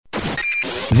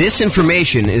This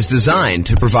information is designed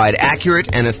to provide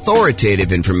accurate and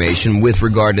authoritative information with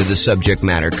regard to the subject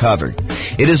matter covered.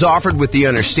 It is offered with the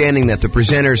understanding that the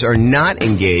presenters are not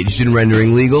engaged in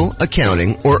rendering legal,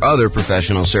 accounting, or other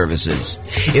professional services.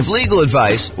 If legal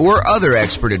advice or other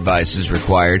expert advice is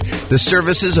required, the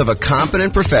services of a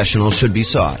competent professional should be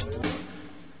sought.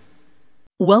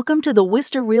 Welcome to the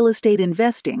Wista Real Estate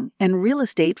Investing and Real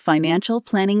Estate Financial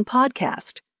Planning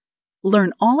Podcast.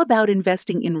 Learn all about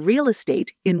investing in real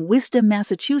estate in Wista,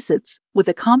 Massachusetts, with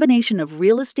a combination of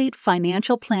real estate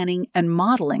financial planning and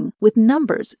modeling with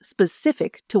numbers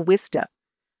specific to Wista.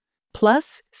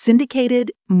 Plus,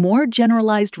 syndicated, more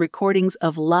generalized recordings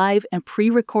of live and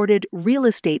pre-recorded real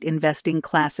estate investing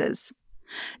classes.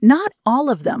 Not all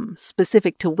of them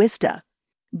specific to Wista.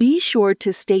 Be sure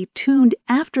to stay tuned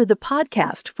after the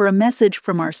podcast for a message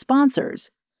from our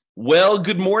sponsors. Well,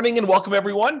 good morning and welcome,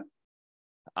 everyone.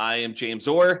 I am James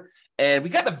Orr, and we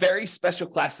got a very special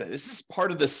class today. This is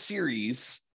part of the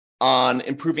series on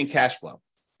improving cash flow.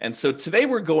 And so today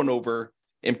we're going over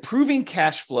improving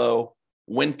cash flow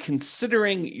when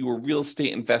considering your real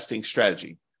estate investing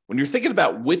strategy. When you're thinking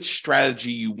about which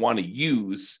strategy you want to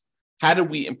use, how do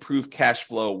we improve cash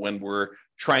flow when we're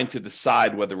trying to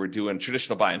decide whether we're doing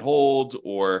traditional buy and hold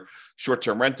or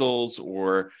short-term rentals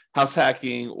or house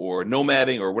hacking or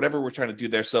nomading or whatever we're trying to do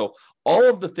there. So all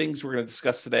of the things we're going to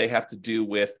discuss today have to do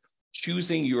with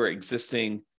choosing your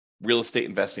existing real estate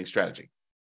investing strategy.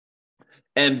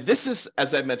 And this is,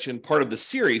 as I mentioned, part of the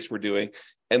series we're doing.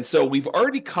 And so we've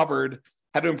already covered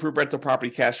how to improve rental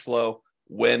property cash flow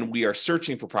when we are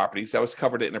searching for properties. That was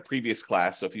covered in a previous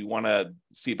class. So if you want to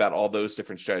see about all those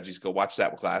different strategies, go watch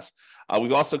that class.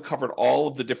 We've also covered all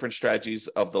of the different strategies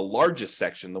of the largest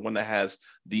section, the one that has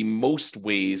the most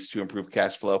ways to improve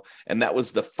cash flow, and that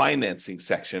was the financing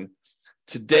section.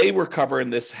 Today, we're covering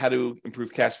this, how to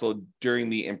improve cash flow during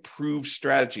the improved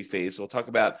strategy phase. So we'll talk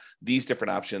about these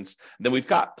different options. And then we've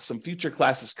got some future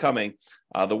classes coming.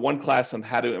 The one class on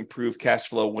how to improve cash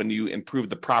flow when you improve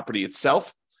the property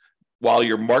itself, while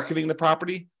you're marketing the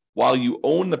property, while you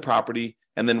own the property,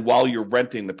 and then while you're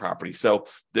renting the property. So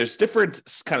there's different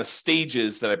kind of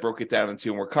stages that I broke it down into,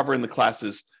 and we're covering the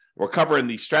classes, we're covering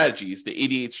the strategies, the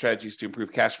 88 strategies to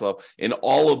improve cash flow in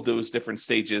all of those different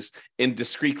stages in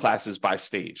discrete classes by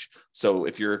stage. So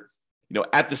if you're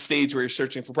at the stage where you're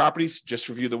searching for properties, just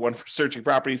review the one for searching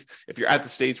properties. If you're at the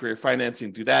stage where you're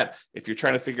financing, do that. If you're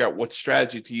trying to figure out what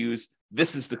strategy to use,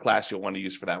 this is the class you'll want to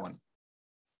use for that one.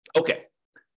 Okay.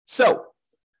 So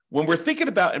when we're thinking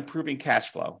about improving cash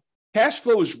flow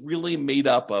is really made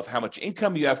up of how much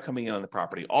income you have coming in on the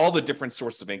property, all the different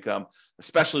sources of income,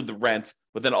 especially the rent,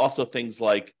 but then also things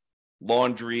like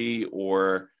laundry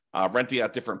or renting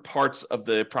out different parts of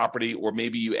the property, or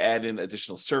maybe you add in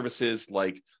additional services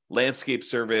like landscape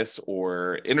service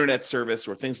or internet service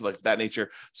or things like that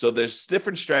nature. So there's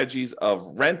different strategies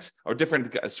of rent or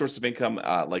different sources of income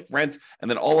like rent, and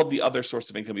then all of the other sources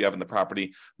of income you have in the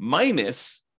property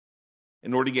minus.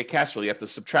 In order to get cash flow, you have to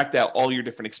subtract out all your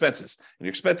different expenses. And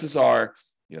your expenses are,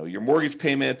 your mortgage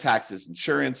payment, taxes,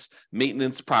 insurance,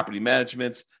 maintenance, property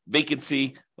management,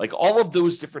 vacancy, like all of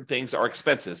those different things are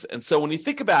expenses. And so when you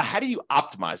think about how do you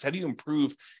optimize, how do you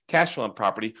improve cash flow on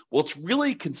property? Well, it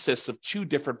really consists of two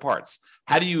different parts.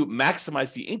 How do you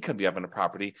maximize the income you have on a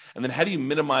property? And then how do you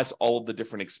minimize all of the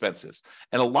different expenses?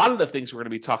 And a lot of the things we're going to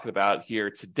be talking about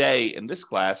here today in this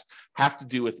class have to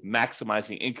do with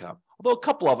maximizing income. Although a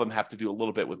couple of them have to do a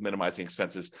little bit with minimizing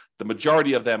expenses, the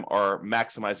majority of them are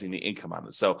maximizing the income on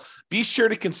it. So be sure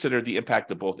to consider the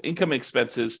impact of both income and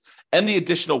expenses and the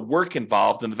additional work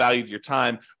involved and the value of your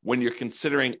time when you're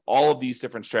considering all of these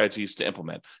different strategies to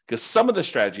implement. Because some of the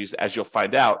strategies, as you'll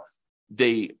find out,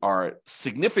 they are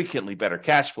significantly better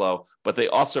cash flow, but they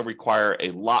also require a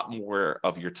lot more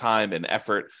of your time and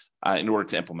effort in order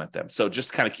to implement them. So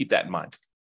just kind of keep that in mind.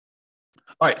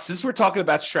 All right, since we're talking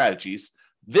about strategies,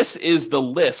 this is the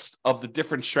list of the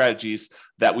different strategies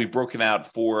that we've broken out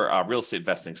for real estate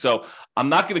investing. So I'm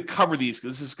not going to cover these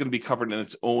because this is going to be covered in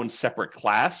its own separate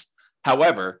class.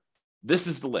 However, this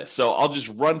is the list. So I'll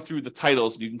just run through the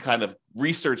titles and you can kind of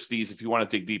research these if you want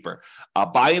to dig deeper.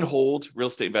 Buy and hold, real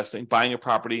estate investing, buying a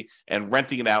property and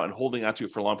renting it out and holding onto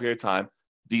it for a long period of time.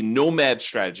 The nomad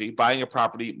strategy, buying a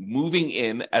property, moving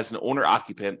in as an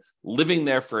owner-occupant, living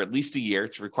there for at least a year.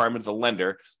 It's a requirement of the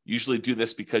lender. Usually do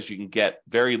this because you can get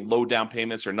very low down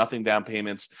payments or nothing down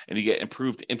payments, and you get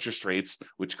improved interest rates,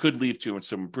 which could lead to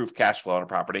some improved cash flow on a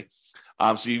property.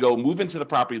 So you go move into the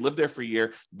property, live there for a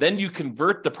year, then you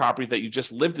convert the property that you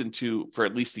just lived into for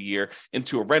at least a year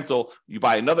into a rental. You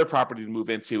buy another property to move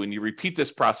into, and you repeat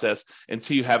this process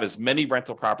until you have as many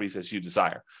rental properties as you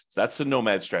desire. So that's the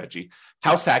nomad strategy.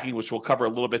 House hacking, which we'll cover a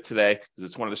little bit today, because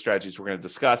it's one of the strategies we're going to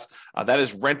discuss, that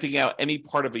is renting out any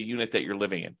part of a unit that you're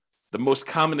living in. The most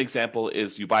common example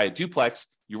is you buy a duplex,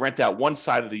 you rent out one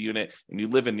side of the unit, and you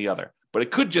live in the other. But it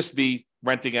could just be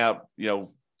renting out,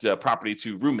 the property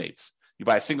to roommates. You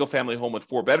buy a single family home with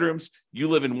 4 bedrooms, you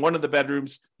live in one of the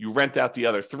bedrooms, you rent out the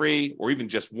other 3 or even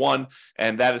just one,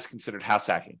 and that is considered house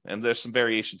hacking. And there's some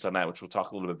variations on that, which we'll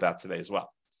talk a little bit about today as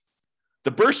well.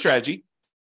 The BRRRR strategy: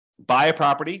 buy a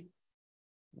property,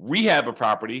 rehab a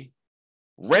property,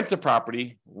 rent a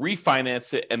property,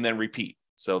 refinance it, and then repeat.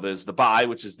 So there's the buy,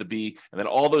 which is the B, and then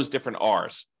all those different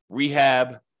R's: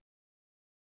 rehab,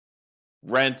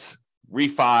 rent,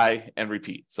 refi, and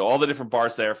repeat. So all the different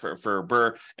bars there for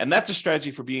BRRRR. And that's a strategy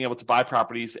for being able to buy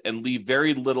properties and leave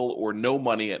very little or no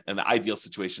money in the ideal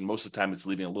situation. Most of the time, it's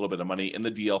leaving a little bit of money in the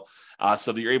deal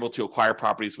so that you're able to acquire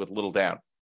properties with little down.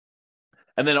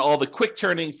 And then all the quick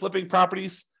turning, flipping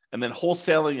properties, and then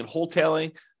wholesaling and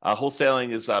wholetailing.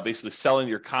 Wholesaling is basically selling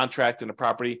your contract in a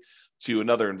property to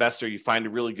another investor. You find a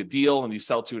really good deal and you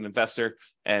sell to an investor,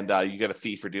 and you get a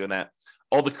fee for doing that.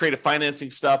 All the creative financing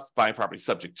stuff: buying property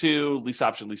subject to, lease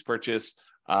option, lease purchase,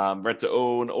 rent to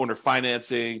own, owner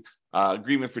financing,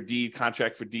 agreement for deed,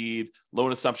 contract for deed,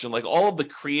 loan assumption, like all of the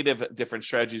creative different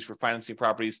strategies for financing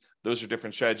properties. Those are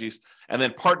different strategies. And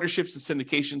then partnerships and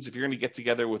syndications: if you're going to get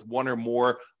together with one or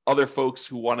more other folks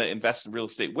who want to invest in real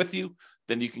estate with you,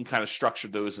 then you can kind of structure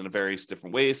those in various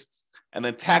different ways. And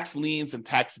then tax liens and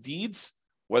tax deeds: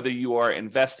 whether you are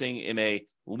investing in a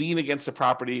lien against a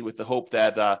property with the hope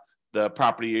that the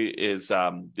property is,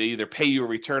 they either pay you a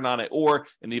return on it, or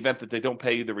in the event that they don't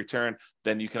pay you the return,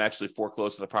 then you can actually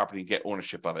foreclose on the property and get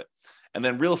ownership of it. And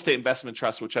then real estate investment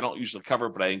trust, which I don't usually cover,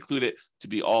 but I include it to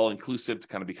be all inclusive, to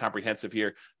kind of be comprehensive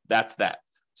here. That's that.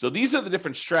 So these are the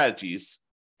different strategies.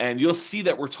 And you'll see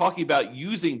that we're talking about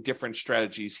using different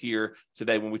strategies here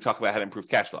today when we talk about how to improve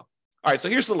cash flow. All right, so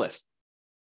here's the list.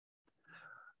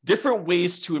 Different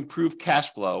ways to improve cash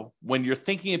flow when you're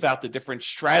thinking about the different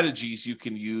strategies you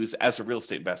can use as a real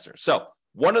estate investor. So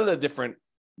one of the different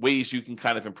ways you can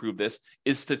kind of improve this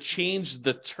is to change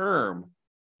the term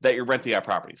that you're renting out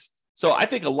properties. So I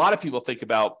think a lot of people think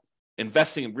about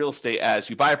investing in real estate as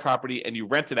you buy a property and you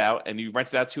rent it out, and you rent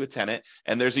it out to a tenant,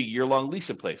 and there's a year-long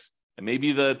lease in place. And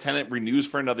maybe the tenant renews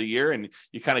for another year, and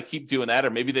you kind of keep doing that. Or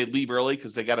maybe they leave early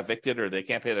because they got evicted or they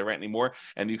can't pay their rent anymore,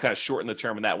 and you kind of shorten the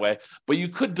term in that way. But you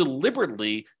could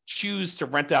deliberately choose to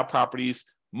rent out properties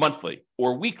monthly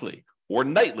or weekly or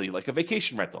nightly, like a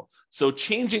vacation rental. So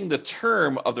changing the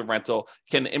term of the rental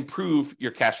can improve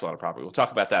your cash flow on a property. We'll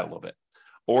talk about that a little bit.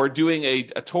 Or doing a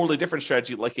totally different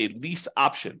strategy, like a lease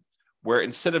option, where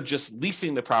instead of just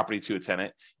leasing the property to a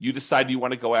tenant, you decide you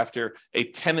want to go after a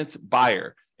tenant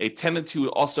buyer, a tenant who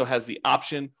also has the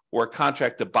option or a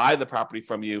contract to buy the property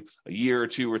from you a year or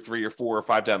 2 or 3 or 4 or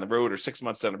 5 down the road, or 6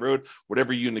 months down the road,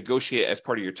 whatever you negotiate as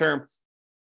part of your term.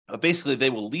 Basically,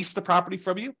 they will lease the property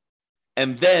from you.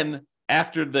 And then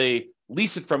after they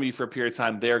lease it from you for a period of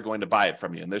time, they're going to buy it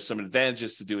from you. And there's some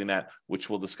advantages to doing that,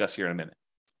 which we'll discuss here in a minute.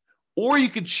 Or you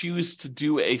could choose to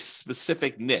do a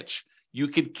specific niche. You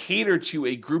could cater to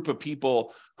a group of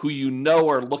people who you know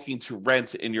are looking to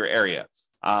rent in your area.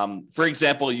 For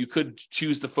example, you could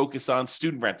choose to focus on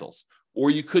student rentals,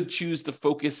 or you could choose to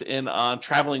focus in on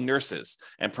traveling nurses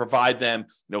and provide them,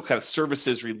 kind of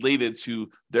services related to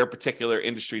their particular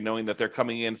industry, knowing that they're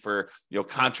coming in for,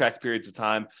 contract periods of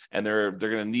time, and they're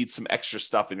going to need some extra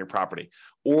stuff in your property.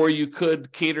 Or you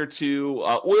could cater to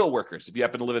oil workers if you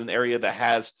happen to live in an area that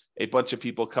has a bunch of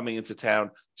people coming into town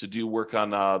to do work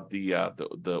on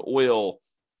the oil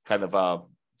kind of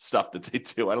stuff that they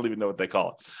do. I don't even know what they call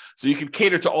it. So you can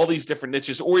cater to all these different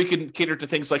niches, or you can cater to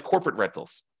things like corporate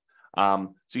rentals.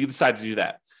 So you decide to do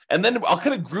that. And then I'll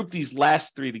kind of group these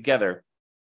last 3 together.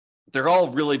 They're all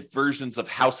really versions of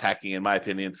house hacking, in my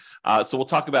opinion. So we'll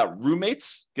talk about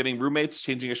roommates, getting roommates,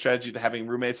 changing a strategy to having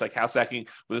roommates, like house hacking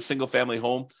with a single family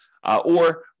home,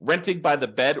 or renting by the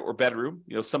bed or bedroom.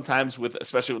 Sometimes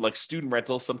especially with like student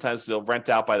rentals, sometimes they'll rent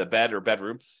out by the bed or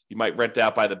bedroom. You might rent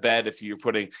out by the bed if you're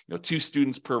putting 2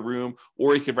 students per room,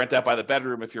 or you could rent out by the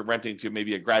bedroom if you're renting to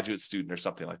maybe a graduate student or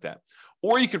something like that.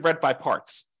 Or you could rent by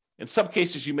parts. In some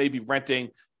cases, you may be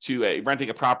renting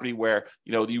a property where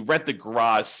you rent the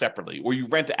garage separately, or you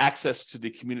rent access to the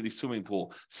community swimming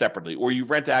pool separately, or you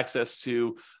rent access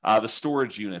to the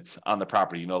storage units on the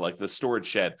property, like the storage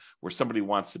shed where somebody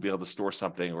wants to be able to store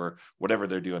something or whatever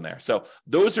they're doing there. So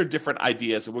those are different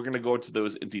ideas, and we're going to go into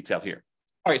those in detail here.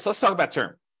 All right, so let's talk about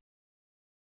term.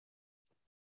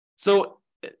 So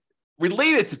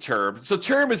related to term, so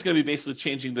term is going to be basically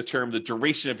changing the term, the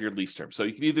duration of your lease term. So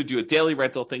you can either do a daily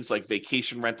rental, things like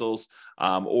vacation rentals,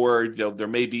 or there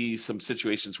may be some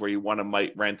situations where you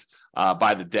might rent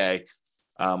by the day,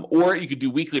 or you could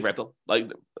do weekly rental. I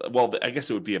guess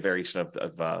it would be a variation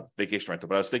of vacation rental.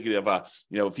 But I was thinking of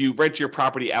if you rent your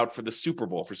property out for the Super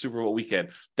Bowl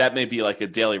weekend, that may be like a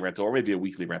daily rental or maybe a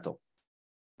weekly rental.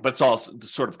 But it's all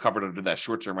sort of covered under that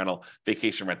short-term rental,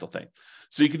 vacation rental thing.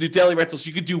 So you can do daily rentals.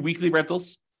 You could do weekly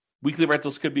rentals. Weekly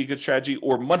rentals could be a good strategy,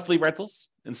 or monthly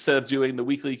rentals. Instead of doing the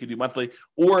weekly, you could do monthly.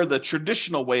 Or the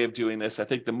traditional way of doing this, I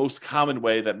think the most common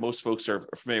way that most folks are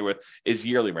familiar with is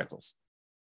yearly rentals.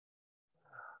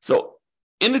 So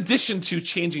in addition to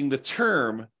changing the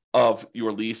term of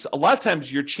your lease, a lot of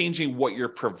times you're changing what you're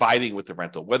providing with the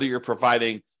rental, whether you're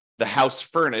providing the house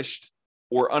furnished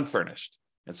or unfurnished.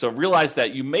 And so realize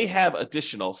that you may have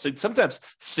sometimes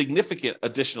significant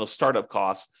additional startup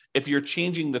costs if you're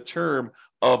changing the term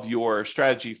of your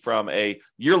strategy from a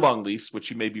year-long lease,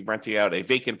 which you may be renting out a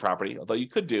vacant property, although you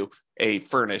could do a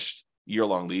furnished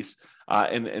year-long lease,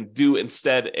 and do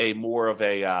instead a more of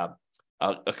a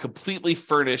completely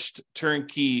furnished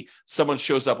turnkey. Someone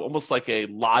shows up almost like a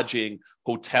lodging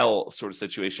hotel sort of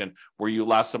situation where you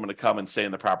allow someone to come and stay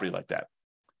in the property like that.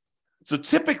 So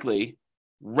typically,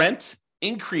 rent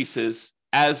increases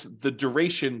as the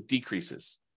duration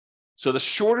decreases. So the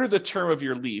shorter the term of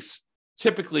your lease,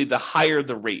 typically the higher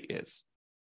the rate is.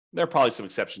 There are probably some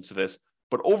exceptions to this,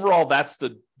 but overall, that's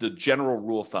the general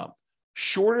rule of thumb.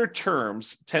 Shorter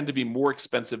terms tend to be more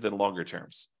expensive than longer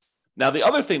terms. Now, the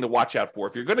other thing to watch out for,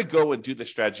 if you're going to go and do the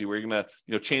strategy where you're going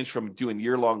to change from doing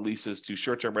year-long leases to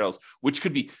short-term rentals, which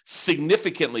could be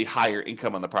significantly higher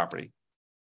income on the property,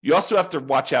 you also have to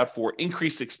watch out for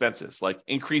increased expenses, like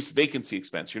increased vacancy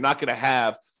expense. You're not going to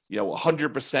have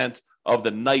 100% of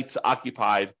the nights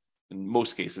occupied in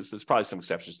most cases. There's probably some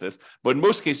exceptions to this, but in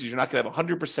most cases, you're not going to have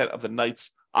 100% of the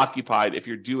nights occupied if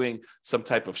you're doing some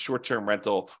type of short-term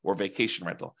rental or vacation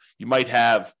rental. You might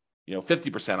have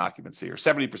 50% occupancy or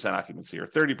 70% occupancy or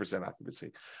 30%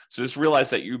 occupancy. So just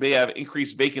realize that you may have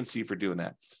increased vacancy for doing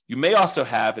that. You may also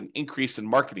have an increase in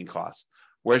marketing costs.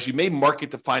 Whereas you may market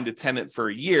to find a tenant for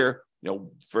a year,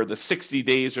 for the 60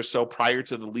 days or so prior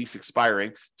to the lease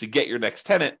expiring to get your next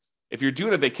tenant. If you're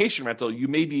doing a vacation rental, you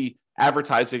may be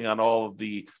advertising on all of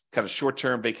the kind of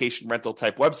short-term vacation rental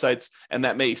type websites, and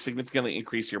that may significantly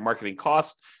increase your marketing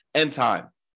costs and time.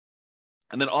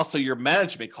 And then also your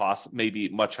management costs may be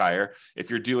much higher. If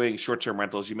you're doing short-term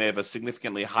rentals, you may have a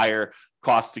significantly higher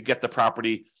cost to get the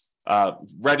property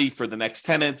ready for the next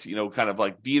tenants, kind of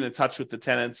like being in touch with the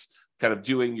tenants, kind of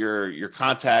doing your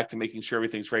contact and making sure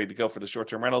everything's ready to go for the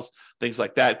short-term rentals. Things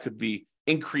like that could be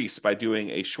increased by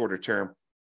doing a shorter term.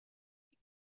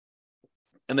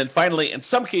 And then finally, in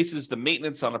some cases, the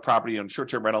maintenance on the property on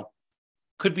short-term rental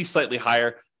could be slightly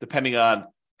higher depending on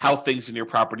how things in your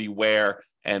property wear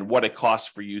and what it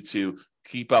costs for you to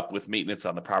keep up with maintenance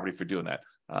on the property for doing that.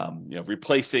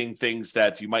 Replacing things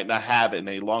that you might not have in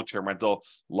a long-term rental,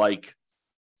 like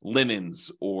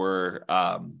linens or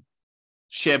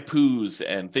shampoos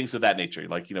and things of that nature.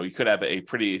 Like, you could have a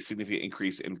pretty significant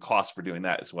increase in cost for doing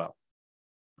that as well.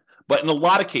 But in a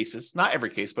lot of cases, not every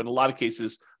case, but in a lot of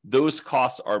cases, those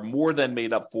costs are more than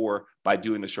made up for by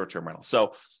doing the short-term rental.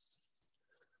 So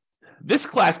this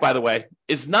class, by the way,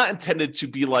 is not intended to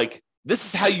be like, this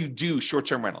is how you do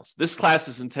short-term rentals. This class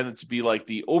is intended to be like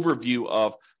the overview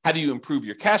of how do you improve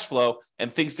your cash flow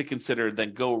and things to consider,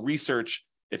 then go research.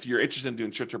 If you're interested in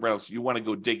doing short-term rentals, you want to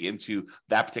go dig into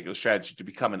that particular strategy to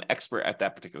become an expert at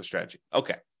that particular strategy.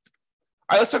 Okay. All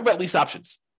right, let's talk about lease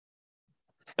options.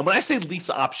 And when I say lease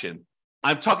option,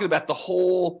 I'm talking about the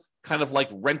whole kind of like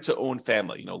rent-to-own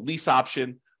family. Lease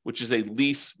option, which is a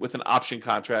lease with an option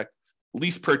contract.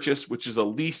 Lease purchase, which is a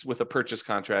lease with a purchase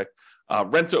contract.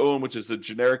 Rent-to-own, which is a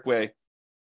generic way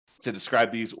to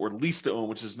describe these, or lease to own,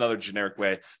 which is another generic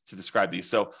way to describe these.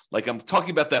 So like I'm talking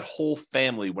about that whole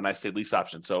family when I say lease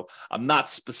option. So I'm not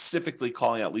specifically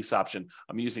calling out lease option.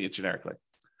 I'm using it generically.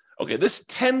 Okay, this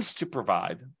tends to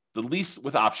provide the lease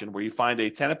with option where you find a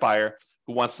tenant buyer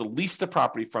who wants to lease the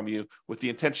property from you with the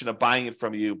intention of buying it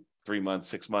from you 3 months,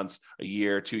 6 months, a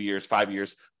year, 2 years, 5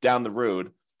 years down the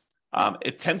road.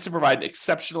 It tends to provide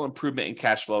exceptional improvement in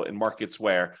cash flow in markets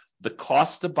where the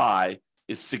cost to buy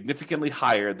is significantly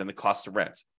higher than the cost to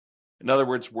rent. In other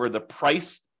words, where the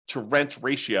price to rent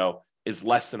ratio is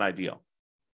less than ideal.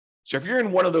 So if you're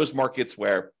in one of those markets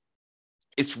where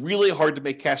it's really hard to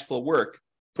make cash flow work,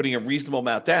 putting a reasonable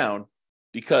amount down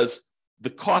because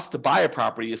the cost to buy a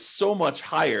property is so much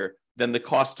higher than the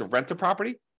cost to rent a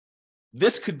property,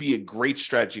 this could be a great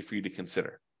strategy for you to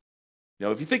consider.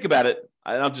 If you think about it,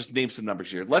 and I'll just name some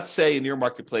numbers here. Let's say in your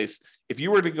marketplace, if you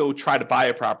were to go try to buy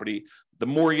a property, the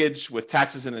mortgage with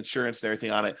taxes and insurance and everything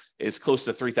on it is close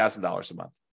to $3,000 a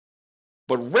month.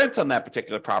 But rent on that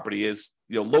particular property is,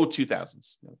 low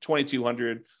 2000s,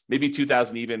 2,200, maybe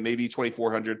 2,000 even, maybe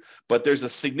 2,400. But there's a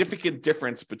significant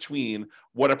difference between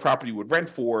what a property would rent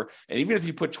for, and even if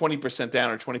you put 20%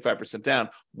 down or 25% down,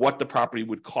 what the property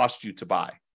would cost you to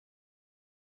buy.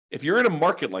 If you're in a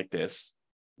market like this,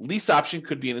 lease option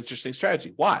could be an interesting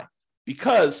strategy. Why?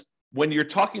 Because when you're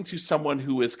talking to someone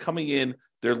who is coming in,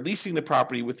 they're leasing the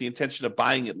property with the intention of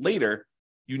buying it later,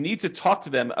 you need to talk to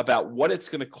them about what it's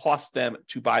going to cost them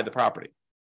to buy the property.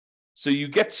 So you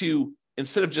get to,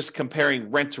 instead of just comparing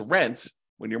rent to rent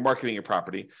when you're marketing your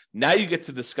property, now you get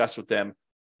to discuss with them,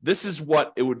 this is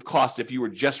what it would cost if you were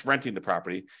just renting the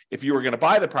property. If you were going to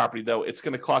buy the property, though, it's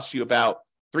going to cost you about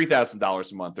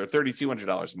 $3,000 a month or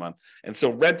 $3,200 a month. And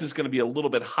so rent is going to be a little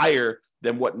bit higher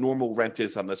than what normal rent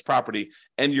is on this property,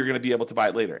 and you're going to be able to buy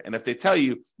it later. And if they tell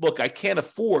you, look, I can't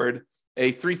afford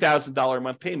a $3,000 a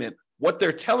month payment, what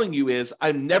they're telling you is,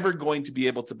 I'm never going to be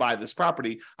able to buy this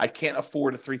property. I can't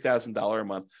afford a $3,000 a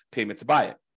month payment to buy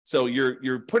it. So you're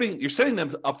setting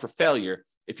them up for failure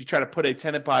if you try to put a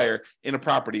tenant buyer in a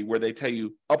property where they tell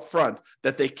you up front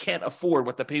that they can't afford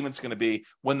what the payment's going to be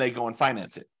when they go and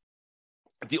finance it.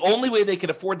 If the only way they can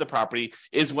afford the property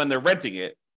is when they're renting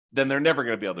it, then they're never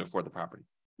going to be able to afford the property.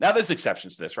 Now, there's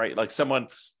exceptions to this, right? Like someone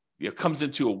comes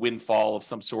into a windfall of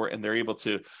some sort and they're able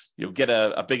to get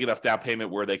a big enough down payment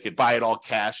where they could buy it all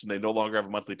cash and they no longer have a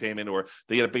monthly payment, or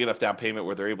they get a big enough down payment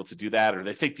where they're able to do that, or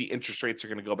they think the interest rates are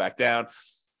going to go back down.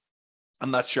 I'm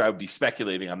not sure I would be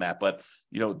speculating on that, but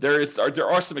there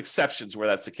are some exceptions where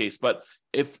that's the case. But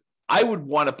if I would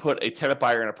want to put a tenant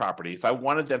buyer in a property, if I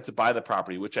wanted them to buy the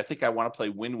property, which I think I want to play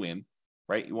win-win,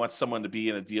 right? You want someone to be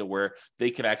in a deal where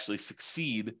they can actually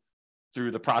succeed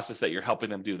through the process that you're helping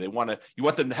them do. You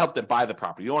want them to help them buy the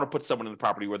property. You don't want to put someone in the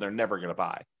property where they're never going to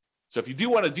buy. So if you do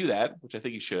want to do that, which I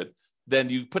think you should, then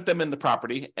you put them in the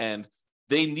property and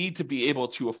they need to be able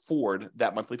to afford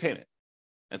that monthly payment.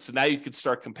 And so now you can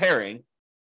start comparing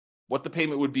what the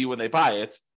payment would be when they buy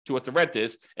it to what the rent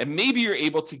is, and maybe you're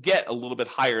able to get a little bit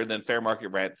higher than fair market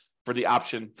rent for the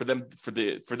option for them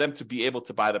to be able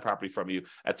to buy the property from you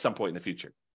at some point in the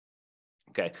future.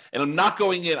 Okay, and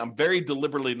I'm very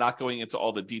deliberately not going into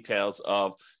all the details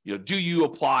of, do you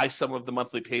apply some of the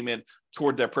monthly payment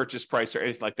toward their purchase price or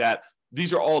anything like that.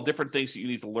 These are all different things that you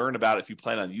need to learn about if you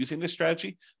plan on using this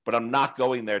strategy, but I'm not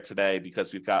going there today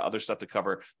because we've got other stuff to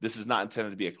cover. This is not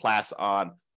intended to be a class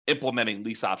on implementing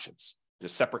lease options.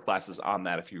 There's separate classes on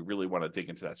that if you really want to dig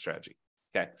into that strategy.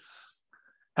 Okay.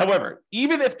 However,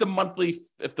 even if the monthly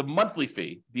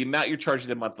fee, the amount you're charging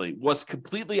them monthly, was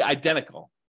completely identical,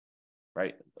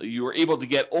 right? You were able to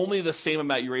get only the same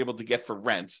amount you were able to get for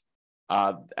rent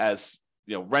as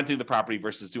renting the property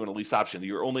versus doing a lease option.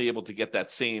 You're only able to get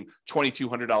that same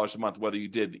 $2,200 a month, whether you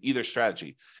did either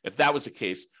strategy. If that was the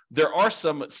case, there are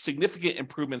some significant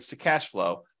improvements to cash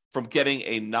flow from getting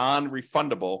a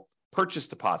non-refundable purchase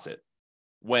deposit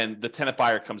when the tenant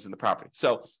buyer comes in the property.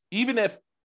 So even if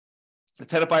the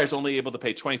tenant buyer is only able to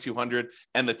pay $2,200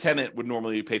 and the tenant would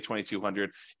normally pay $2,200,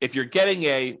 if you're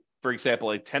getting for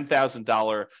example, a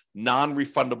 $10,000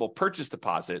 non-refundable purchase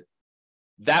deposit,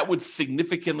 that would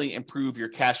significantly improve your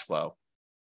cash flow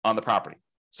on the property.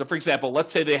 So for example,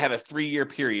 let's say they had a 3-year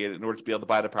period in order to be able to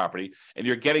buy the property, and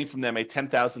you're getting from them a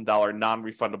 $10,000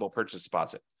 non-refundable purchase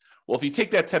deposit. Well, if you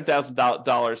take that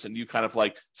 $10,000 and you kind of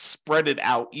like spread it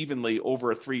out evenly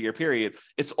over a 3-year period,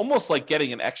 it's almost like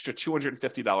getting an extra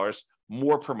 $250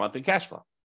 more per month in cash flow.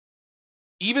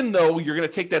 Even though you're going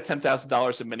to take that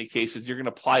 $10,000 in many cases, you're going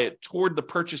to apply it toward the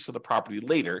purchase of the property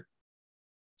later.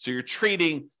 So you're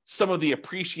trading some of the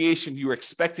appreciation you were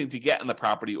expecting to get in the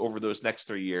property over those next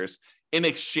 3 years in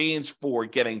exchange for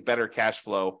getting better cash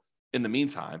flow in the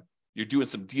meantime. You're doing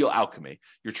some deal alchemy.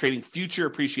 You're trading future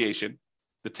appreciation,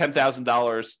 the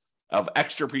 $10,000 of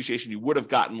extra appreciation you would have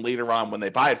gotten later on when they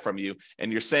buy it from you.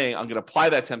 And you're saying, I'm going to apply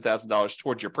that $10,000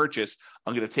 towards your purchase.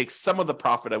 I'm going to take some of the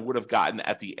profit I would have gotten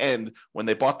at the end when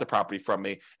they bought the property from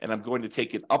me, and I'm going to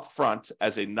take it up front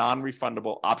as a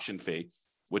non-refundable option fee,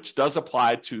 which does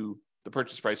apply to the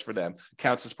purchase price for them,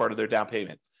 counts as part of their down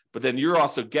payment. But then you're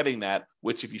also getting that,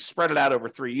 which if you spread it out over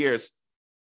 3 years,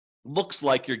 looks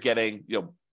like you're getting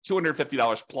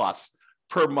 $250 plus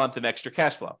per month in extra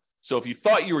cash flow. So if you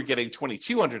thought you were getting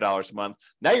 $2,200 a month,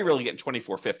 now you're really getting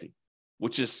 $2,450,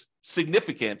 which is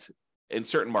significant in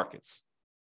certain markets,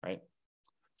 right?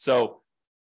 So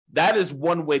that is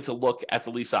one way to look at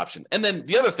the lease option. And then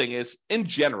the other thing is, in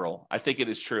general, I think it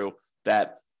is true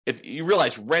that if you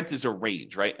realize rent is a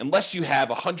range, right? Unless you have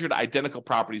 100 identical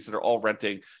properties that are all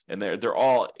renting and they're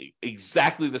all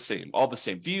exactly the same, all the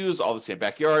same views, all the same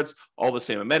backyards, all the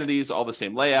same amenities, all the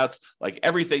same layouts, like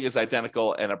everything is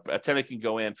identical, and a tenant can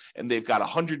go in and they've got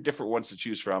 100 different ones to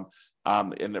choose from,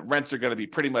 and the rents are going to be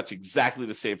pretty much exactly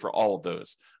the same for all of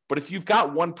those. But if you've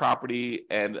got one property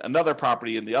and another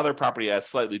property, and the other property has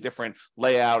slightly different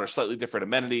layout or slightly different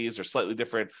amenities or slightly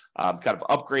different kind of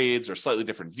upgrades or slightly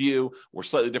different view or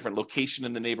slightly different location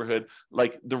in the neighborhood,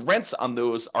 like the rents on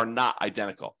those are not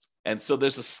identical. And so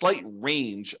there's a slight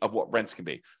range of what rents can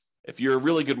be. If you're a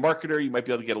really good marketer, you might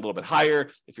be able to get a little bit higher.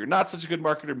 If you're not such a good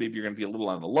marketer, maybe you're going to be a little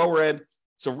on the lower end.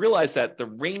 So realize that the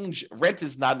range, rent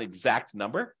is not an exact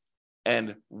number,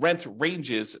 and rent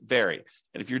ranges vary.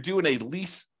 And if you're doing a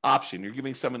lease option, you're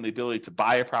giving someone the ability to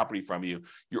buy a property from you,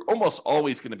 you're almost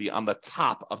always going to be on the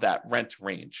top of that rent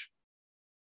range.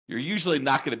 You're usually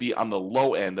not going to be on the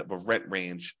low end of a rent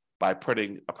range by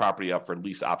putting a property up for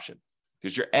lease option,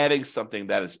 because you're adding something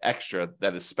that is extra,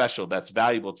 that is special, that's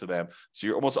valuable to them. So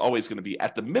you're almost always going to be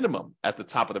at the minimum at the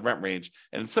top of the rent range.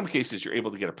 And in some cases, you're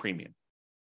able to get a premium.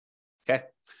 Okay.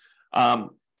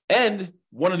 And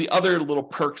one of the other little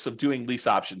perks of doing lease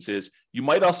options is you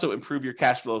might also improve your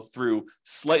cash flow through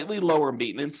slightly lower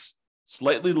maintenance,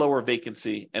 slightly lower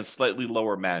vacancy, and slightly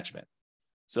lower management.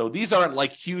 So these aren't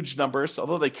like huge numbers,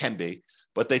 although they can be,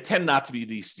 but they tend not to be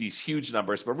these huge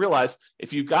numbers. But realize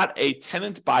if you've got a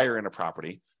tenant buyer in a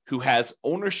property who has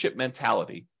ownership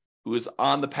mentality, who is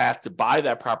on the path to buy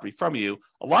that property from you,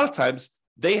 a lot of times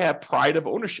they have pride of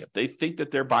ownership. They think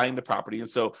that they're buying the property, and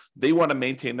so they want to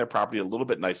maintain their property a little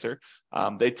bit nicer.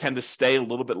 They tend to stay a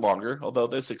little bit longer, although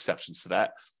there's exceptions to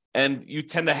that. And you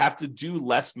tend to have to do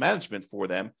less management for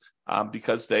them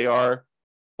because they are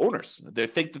owners. They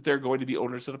think that they're going to be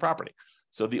owners of the property.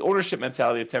 So the ownership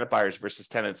mentality of tenant buyers versus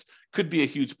tenants could be a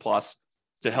huge plus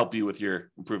to help you with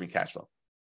your improving cash flow.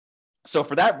 So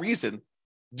for that reason,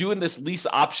 doing this lease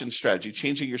option strategy,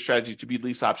 changing your strategy to be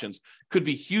lease options, could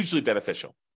be hugely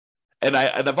beneficial. And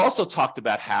I've also talked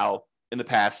about how in the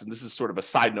past, and this is sort of a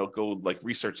side note, go like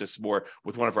research this more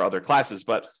with one of our other classes,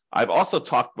 but I've also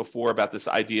talked before about this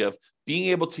idea of being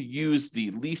able to use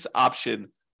the lease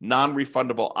option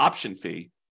non-refundable option fee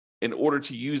in order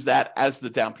to use that as the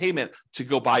down payment to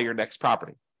go buy your next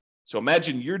property. So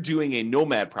imagine you're doing a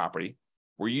nomad property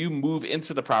where you move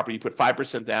into the property, you put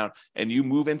 5% down, and you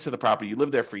move into the property, you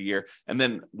live there for a year. And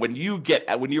then when you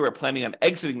are planning on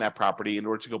exiting that property in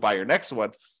order to go buy your next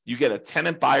one, you get a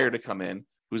tenant buyer to come in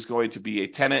who's going to be a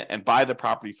tenant and buy the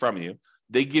property from you.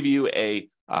 They give you a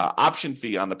option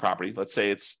fee on the property. Let's say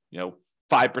it's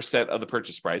 5% of the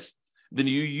purchase price. Then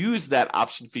you use that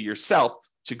option fee yourself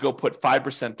to go put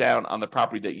 5% down on the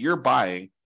property that you're buying,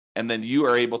 and then you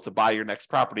are able to buy your next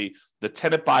property. The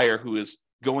tenant buyer who is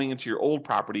going into your old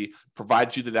property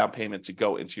provides you the down payment to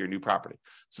go into your new property.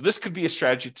 So this could be a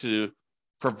strategy to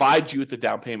provide you with the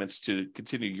down payments to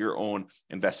continue your own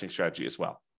investing strategy as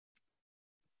well.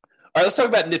 All right, let's talk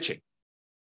about niching.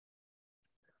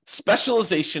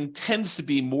 Specialization tends to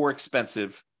be more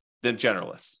expensive than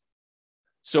generalists.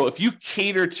 So if you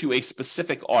cater to a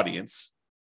specific audience,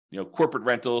 corporate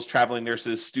rentals, traveling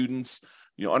nurses, students,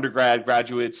 undergrad,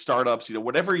 graduates, startups,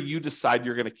 whatever you decide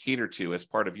you're going to cater to as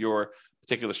part of your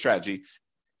particular strategy,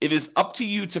 it is up to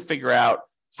you to figure out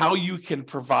how you can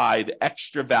provide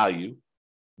extra value,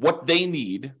 what they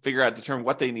need, determine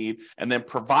what they need, and then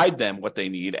provide them what they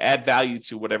need, add value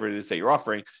to whatever it is that you're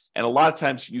offering. And a lot of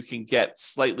times you can get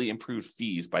slightly improved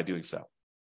fees by doing so.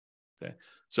 Okay.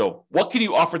 So what can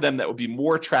you offer them that would be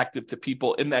more attractive to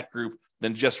people in that group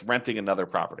than just renting another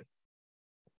property?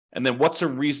 And then what's a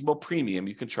reasonable premium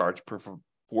you can charge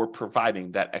for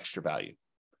providing that extra value?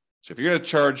 So if you're going to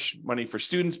charge money for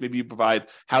students, maybe you provide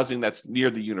housing that's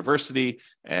near the university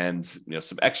and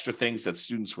some extra things that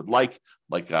students would like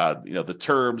the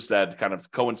terms that kind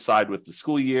of coincide with the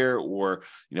school year, or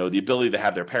the ability to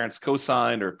have their parents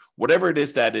co-sign, or whatever it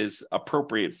is that is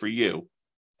appropriate for you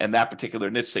and that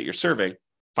particular niche that you're serving.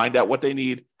 Find out what they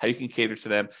need, how you can cater to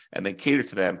them, and then cater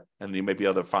to them, and then you may be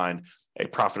able to find a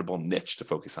profitable niche to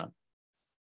focus on.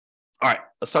 All right,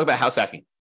 let's talk about house hacking.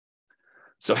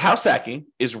 So house hacking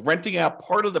is renting out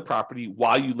part of the property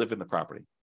while you live in the property.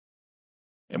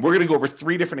 And we're going to go over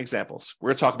 3 different examples. We're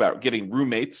going to talk about getting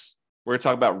roommates. We're going to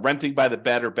talk about renting by the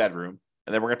bed or bedroom.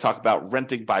 And then we're going to talk about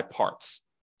renting by parts.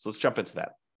 So let's jump into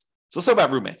that. So let's talk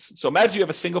about roommates. So imagine you have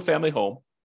a single family home.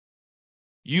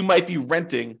 You might be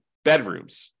renting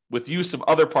bedrooms with use of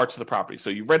other parts of the property. So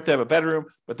you rent them a bedroom,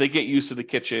 but they get use of the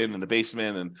kitchen and the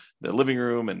basement and the living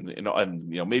room and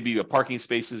maybe a parking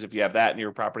spaces if you have that in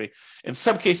your property. In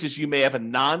some cases, you may have a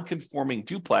non-conforming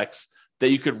duplex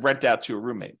that you could rent out to a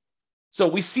roommate. So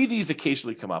we see these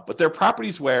occasionally come up, but they're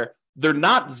properties where they're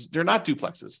not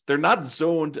duplexes. They're not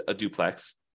zoned a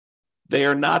duplex. They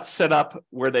are not set up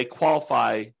where they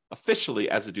qualify officially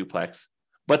as a duplex,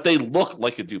 but they look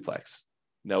like a duplex.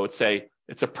 It's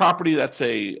a property that's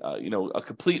a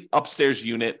complete upstairs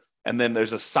unit, and then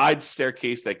there's a side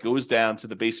staircase that goes down to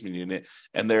the basement unit,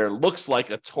 and there looks like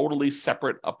a totally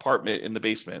separate apartment in the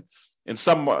basement. In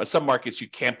some markets, you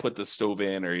can't put the stove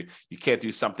in, or you can't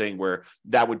do something where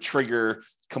that would trigger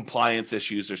compliance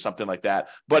issues or something like that.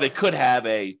 But it could have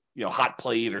a hot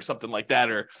plate or something like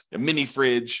that, or a mini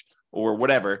fridge or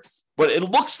whatever. But it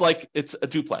looks like it's a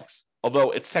duplex, although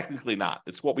it's technically not.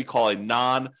 It's what we call a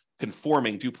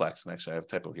non-conforming duplex. And actually, I have a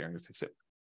typo here. I'm going to fix it.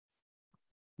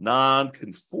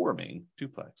 Non-conforming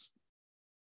duplex.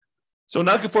 So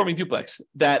non-conforming duplex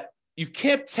that you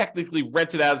can't technically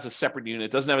rent it out as a separate unit.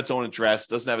 It doesn't have its own address,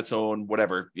 doesn't have its own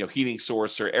whatever, heating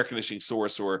source or air conditioning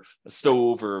source or a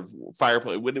stove or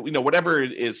fireplace, whatever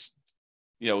it is,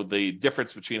 the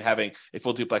difference between having a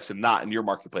full duplex and not in your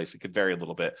marketplace, it could vary a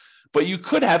little bit. But you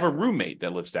could have a roommate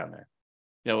that lives down there.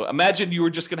 Imagine you were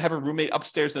just going to have a roommate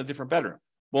upstairs in a different bedroom.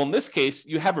 Well, in this case,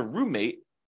 you have a roommate,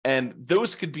 and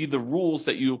those could be the rules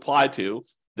that you apply to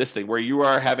this thing where you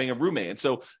are having a roommate. And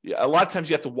so a lot of times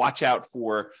you have to watch out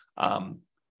for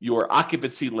your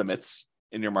occupancy limits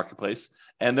in your marketplace,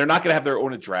 and they're not going to have their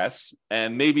own address.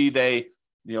 And maybe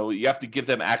you have to give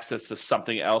them access to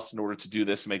something else in order to do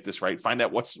this and make this right. Find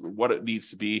out what it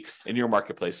needs to be in your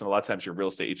marketplace. And a lot of times your real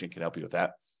estate agent can help you with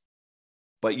that.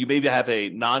 But you maybe have a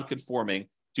non-conforming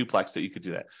duplex that you could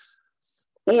do that.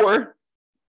 Or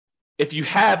if you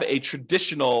have a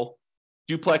traditional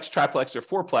duplex, triplex, or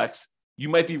fourplex, you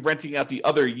might be renting out the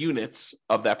other units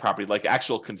of that property, like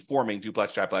actual conforming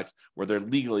duplex, triplex, where they're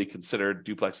legally considered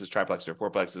duplexes, triplexes, or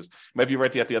fourplexes. You might be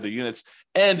renting out the other units.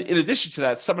 And in addition to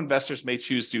that, some investors may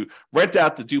choose to rent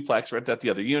out the duplex, rent out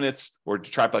the other units, or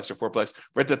triplex or fourplex,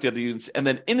 rent out the other units. And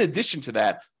then in addition to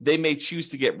that, they may choose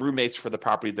to get roommates for the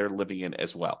property they're living in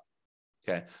as well.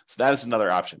 Okay, so that is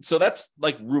another option. So that's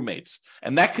like roommates,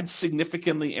 and that could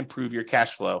significantly improve your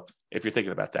cash flow if you're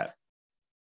thinking about that.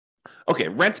 Okay,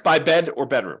 rent by bed or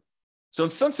bedroom. So in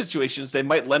some situations, they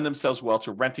might lend themselves well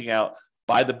to renting out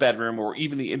by the bedroom or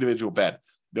even the individual bed.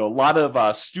 A lot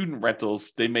of student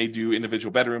rentals, they may do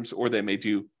individual bedrooms, or they may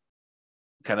do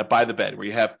kind of by the bed, where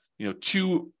you have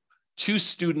two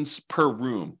students per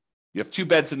room. You have two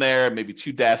beds in there, maybe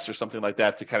two desks or something like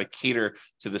that to kind of cater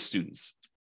to the students.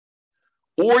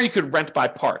 Or you could rent by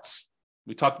parts.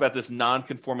 We talked about this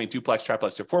non-conforming duplex,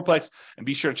 triplex, or fourplex, and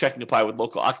be sure to check and apply with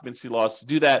local occupancy laws to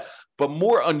do that. But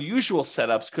more unusual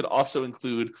setups could also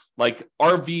include like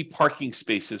RV parking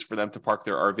spaces for them to park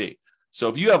their RV. So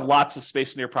if you have lots of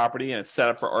space in your property and it's set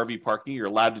up for RV parking, you're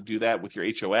allowed to do that with your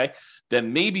HOA,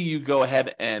 then maybe you go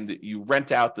ahead and you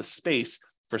rent out the space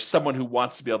for someone who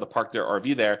wants to be able to park their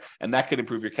RV there, and that could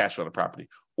improve your cash flow on the property.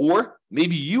 Or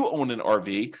maybe you own an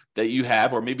RV that you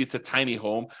have, or maybe it's a tiny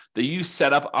home that you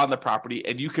set up on the property,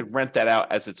 and you could rent that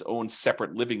out as its own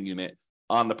separate living unit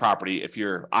on the property if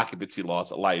your occupancy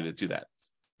laws allow you to do that.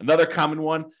 Another common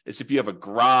one is if you have a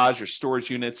garage or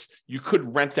storage units, you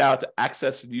could rent out the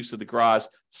access and use of the garage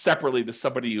separately to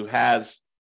somebody who has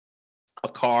a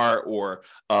car or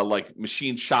like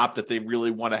machine shop that they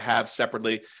really want to have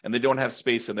separately, and they don't have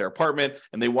space in their apartment,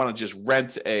 and they want to just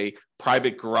rent a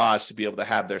private garage to be able to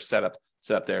have their setup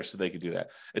there so they can do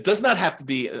that. It does not have to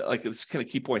be, like, it's kind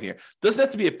of key point here, it doesn't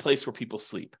have to be a place where people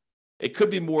sleep. It could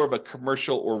be more of a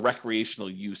commercial or recreational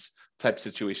use type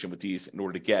situation with these in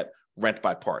order to get rent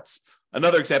by parts.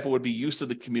 Another example would be use of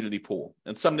the community pool.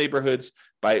 In some neighborhoods,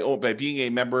 by being a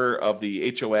member of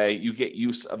the HOA, you get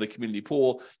use of the community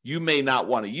pool. You may not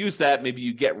want to use that. Maybe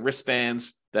you get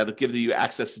wristbands that'll give you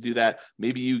access to do that.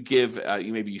 Maybe you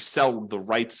maybe you sell the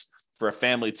rights for a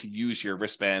family to use your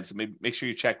wristbands. Maybe make sure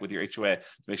you check with your HOA to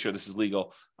make sure this is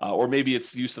legal. Or maybe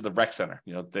it's use of the rec center.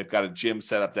 They've got a gym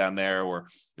set up down there, or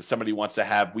if somebody wants to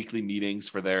have weekly meetings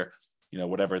for their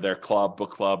whatever, their club,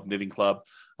 book club, knitting club,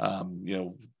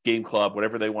 game club,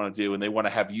 whatever they want to do, and they want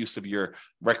to have use of your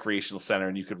recreational center,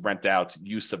 and you could rent out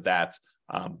use of that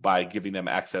by giving them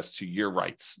access to your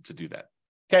rights to do that.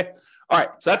 Okay. All right.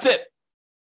 So that's it.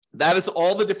 That is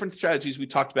all the different strategies we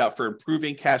talked about for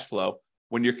improving cash flow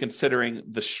when you're considering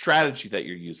the strategy that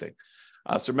you're using.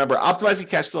 So remember, optimizing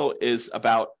cash flow is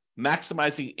about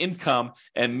maximizing income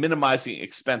and minimizing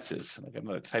expenses. I got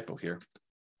another typo here.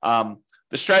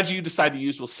 The strategy you decide to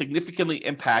use will significantly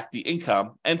impact the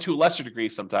income and, to a lesser degree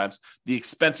sometimes, the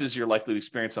expenses you're likely to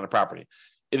experience on a property.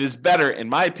 It is better, in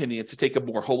my opinion, to take a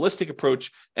more holistic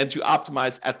approach and to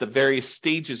optimize at the various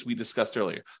stages we discussed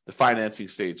earlier: the financing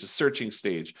stage, the searching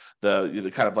stage,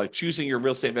 the kind of like choosing your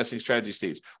real estate investing strategy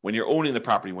stage, when you're owning the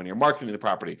property, when you're marketing the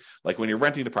property, like when you're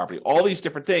renting the property, all these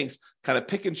different things, kind of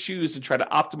pick and choose and try to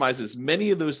optimize as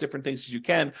many of those different things as you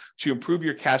can to improve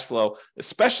your cash flow,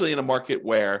 especially in a market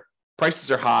where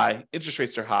prices are high, interest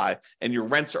rates are high, and your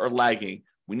rents are lagging.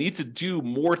 We need to do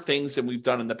more things than we've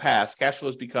done in the past. Cash flow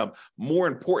has become more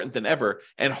important than ever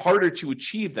and harder to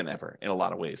achieve than ever in a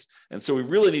lot of ways. And so we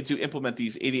really need to implement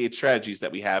these 88 strategies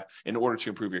that we have in order to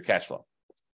improve your cash flow.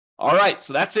 All right,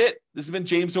 so that's it. This has been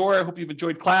James Orr. I hope you've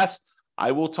enjoyed class.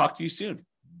 I will talk to you soon.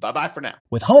 Bye-bye for now.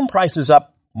 With home prices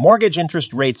up, mortgage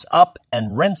interest rates up,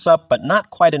 and rents up, but not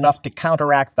quite enough to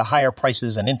counteract the higher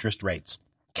prices and interest rates,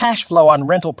 cash flow on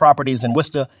rental properties in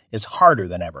Wista is harder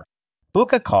than ever.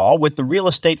 Book a call with the Real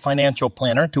Estate Financial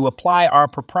Planner to apply our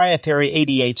proprietary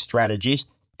 88 strategies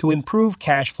to improve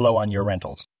cash flow on your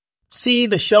rentals. See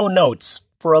the show notes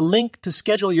for a link to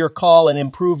schedule your call and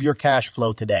improve your cash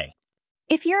flow today.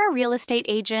 If you're a real estate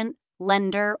agent,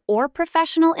 lender, or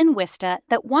professional in Wista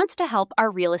that wants to help our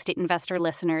real estate investor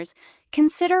listeners,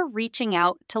 consider reaching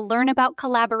out to learn about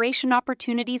collaboration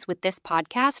opportunities with this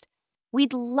podcast.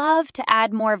 We'd love to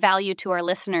add more value to our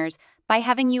listeners by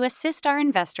having you assist our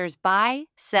investors buy,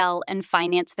 sell, and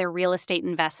finance their real estate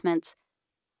investments.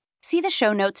 See the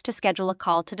show notes to schedule a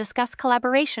call to discuss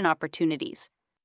collaboration opportunities.